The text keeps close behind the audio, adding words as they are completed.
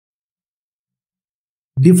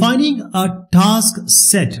Defining a task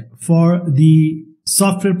set for the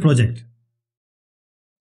software project.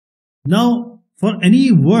 Now, for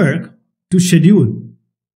any work to schedule,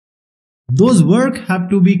 those work have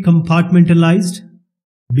to be compartmentalized,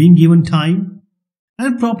 being given time,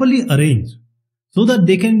 and properly arranged so that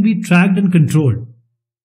they can be tracked and controlled.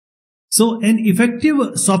 So an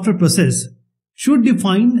effective software process should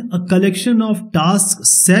define a collection of task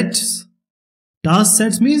sets. Task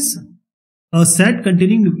sets means a set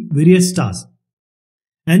containing various tasks,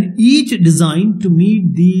 and each designed to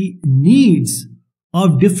meet the needs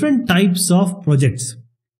of different types of projects,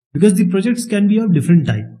 because the projects can be of different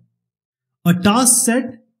type. A task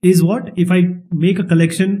set is what? If I make a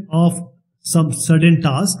collection of some certain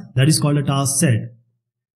task, that is called a task set.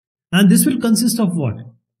 And this will consist of what?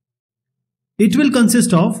 It will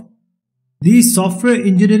consist of the software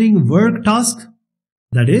engineering work task.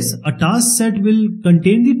 That is, a task set will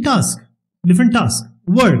contain the task, different tasks,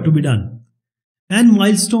 work to be done, and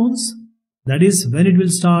milestones. That is, when it will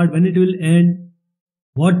start, when it will end,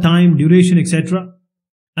 what time, duration, etc.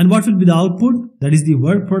 And what will be the output? That is the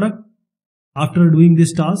work product after doing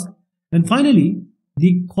this task. And finally,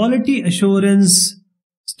 the quality assurance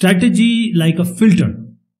strategy, like a filter.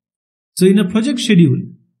 So in a project schedule,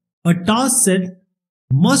 a task set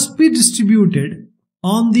must be distributed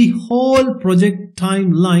on the whole project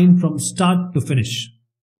timeline from start to finish.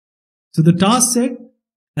 So the task set,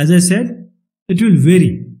 as I said, it will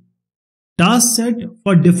vary. Task set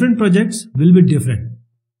for different projects will be different.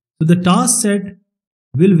 So the task set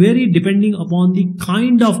will vary depending upon the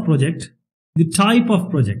kind of project, the type of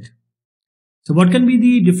project. So what can be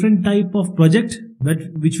the different type of project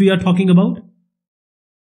which we are talking about?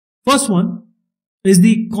 First one is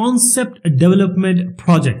the concept development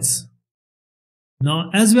projects.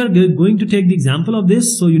 Now, as we are going to take the example of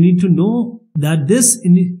this, so you need to know that this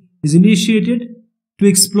is initiated to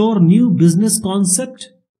explore new business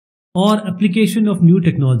concept or application of new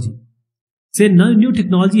technology. Say now new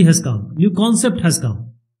technology has come, new concept has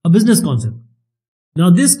come, a business concept.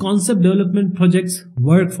 Now this concept development projects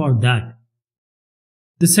work for that.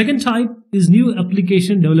 The second type is new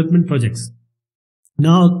application development projects.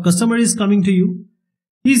 Now customer is coming to you.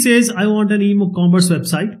 He says, I want an e-commerce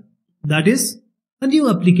website. That is a new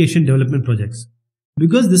application development projects,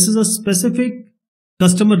 because this is a specific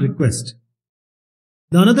customer request.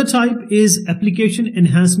 The another type is application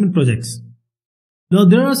enhancement projects. Now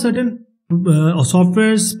there are certain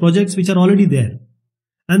softwares projects which are already there,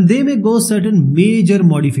 and they may go certain major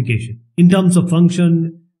modification in terms of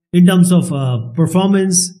function, in terms of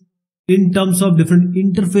performance, in terms of different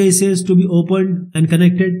interfaces to be opened and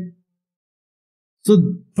connected.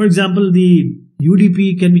 So for example, the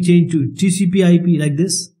UDP can be changed to TCP/IP like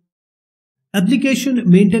this. Application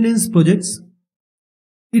maintenance projects,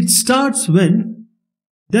 it starts when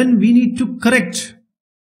then we need to correct,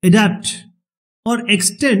 adapt, or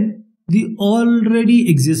extend the already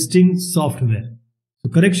existing software.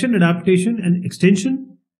 So correction, adaptation, and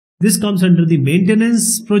extension, this comes under the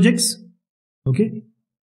maintenance projects. Okay.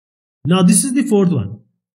 Now this is the fourth one.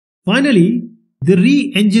 Finally, the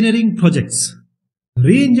re-engineering projects.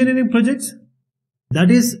 Re-engineering projects, that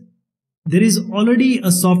is, there is already a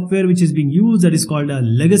software which is being used that is called a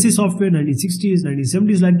legacy software, 1960s,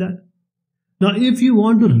 1970s, like that. Now, if you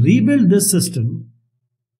want to rebuild this system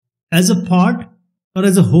as a part or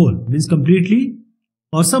as a whole, means completely,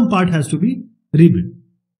 or some part has to be rebuilt.